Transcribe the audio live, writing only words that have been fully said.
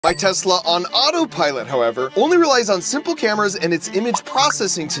My Tesla on Autopilot, however, only relies on simple cameras and its image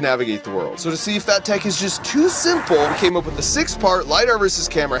processing to navigate the world. So to see if that tech is just too simple, we came up with a 6-part Lidar versus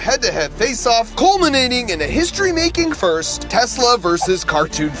camera head-to-head face-off, culminating in a history-making first Tesla versus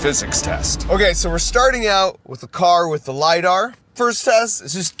cartoon physics test. Okay, so we're starting out with a car with the Lidar. First test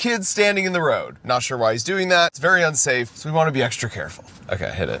is just kids standing in the road. Not sure why he's doing that. It's very unsafe, so we want to be extra careful. Okay,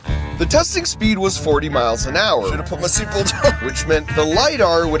 hit it. The testing speed was 40 miles an hour. Should have put my seatbelt on. Which meant the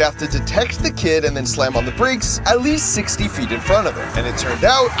Lidar would have to detect the kid and then slam on the brakes at least 60 feet in front of him. And it turned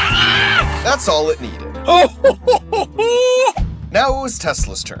out, that's all it needed. Now it was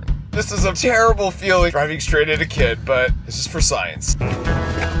Tesla's turn. This is a terrible feeling driving straight at a kid, but this is for science.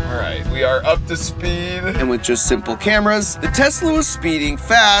 Alright, we are up to speed. And with just simple cameras, the Tesla was speeding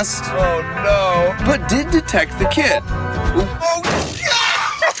fast. Oh no. But did detect the kid. Oh no!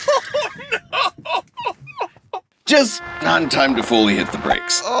 Just not in time to fully hit the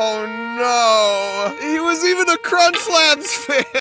brakes. Oh no. He was even a Crunch Labs fan.